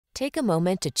Take a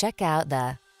moment to check out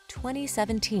the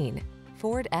 2017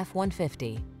 Ford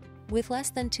F-150. With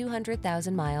less than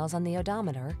 200,000 miles on the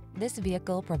odometer, this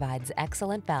vehicle provides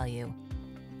excellent value.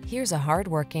 Here's a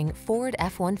hard-working Ford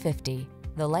F-150,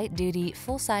 the light-duty,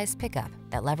 full-size pickup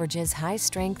that leverages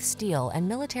high-strength steel and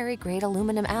military-grade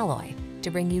aluminum alloy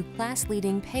to bring you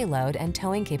class-leading payload and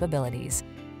towing capabilities.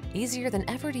 Easier than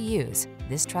ever to use,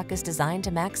 this truck is designed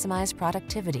to maximize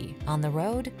productivity on the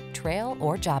road, trail,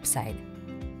 or job site.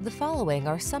 The following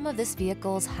are some of this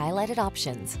vehicle's highlighted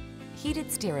options: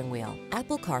 heated steering wheel,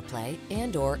 Apple CarPlay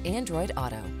and/or Android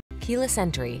Auto, keyless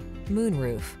entry,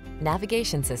 moonroof,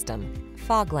 navigation system,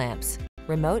 fog lamps,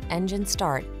 remote engine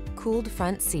start, cooled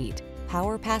front seat,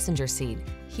 power passenger seat,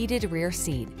 heated rear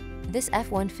seat. This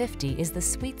F-150 is the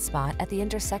sweet spot at the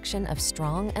intersection of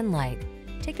strong and light.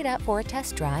 Take it out for a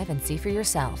test drive and see for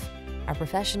yourself. Our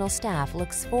professional staff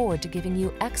looks forward to giving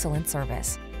you excellent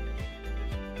service.